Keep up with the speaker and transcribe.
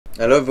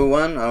Hello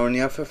everyone, Aaron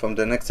Yaffe from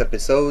the next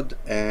episode,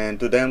 and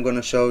today I'm going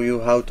to show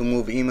you how to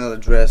move email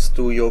address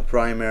to your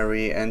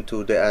primary and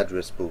to the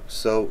address book.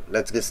 So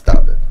let's get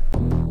started.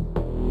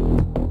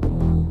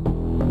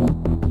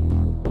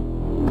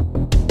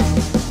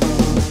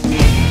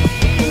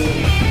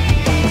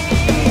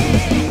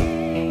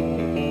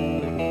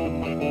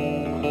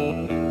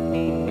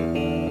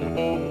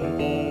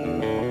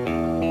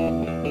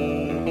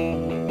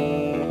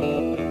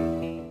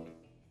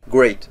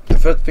 Great. The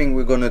first thing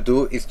we're gonna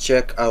do is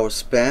check our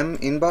spam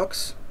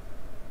inbox.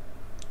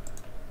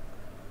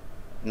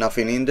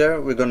 Nothing in there.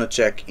 We're gonna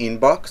check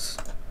inbox.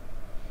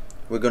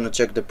 We're gonna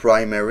check the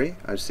primary.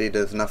 I see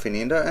there's nothing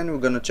in there, and we're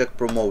gonna check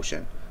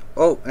promotion.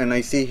 Oh, and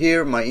I see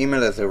here my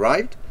email has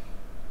arrived.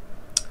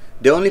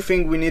 The only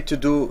thing we need to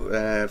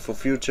do for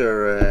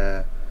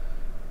future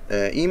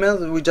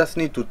emails, we just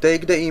need to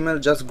take the email,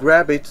 just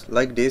grab it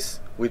like this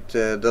with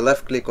the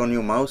left click on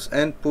your mouse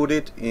and put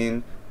it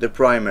in the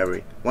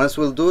primary. Once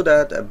we'll do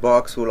that, a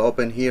box will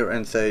open here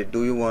and say,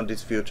 do you want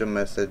this future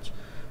message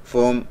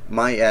from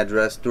my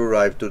address to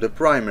arrive to the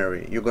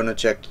primary? You're gonna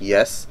check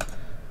yes,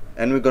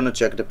 and we're gonna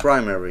check the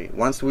primary.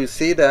 Once we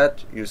see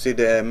that, you see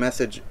the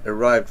message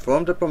arrived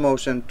from the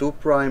promotion to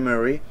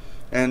primary,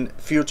 and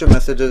future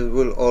messages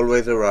will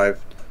always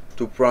arrive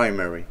to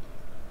primary.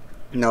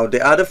 Now the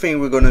other thing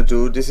we're gonna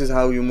do, this is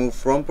how you move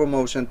from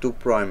promotion to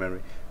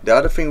primary. The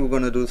other thing we're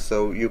gonna do,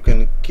 so you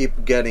can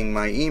keep getting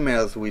my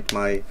emails with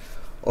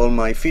all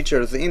my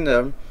features in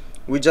them,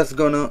 we're just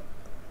gonna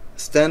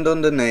stand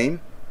on the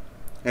name,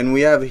 and we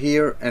have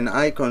here an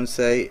icon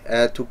say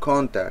add to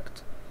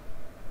contact,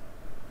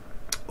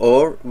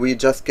 or we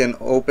just can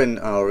open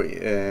our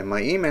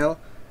my email,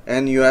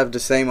 and you have the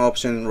same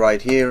option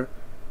right here.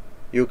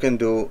 You can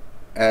do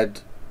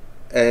add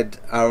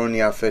Aaron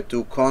Yaffe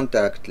to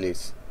contact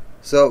list.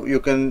 So you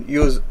can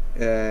use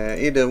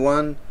either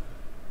one.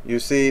 You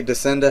see the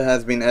sender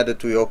has been added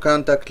to your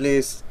contact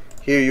list.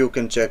 Here you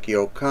can check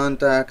your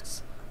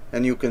contacts,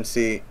 and you can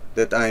see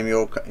that I'm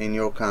in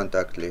your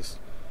contact list.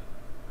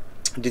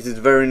 This is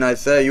very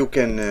nice. You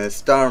can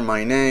star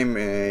my name.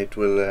 It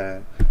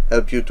will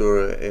help you to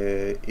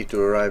it to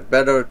arrive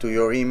better to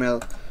your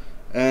email,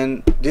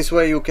 and this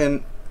way you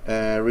can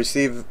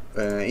receive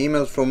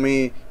emails from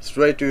me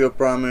straight to your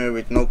primary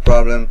with no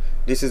problem.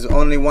 This is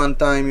only one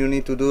time you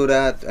need to do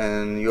that,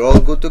 and you're all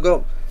good to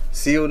go.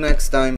 See you next time.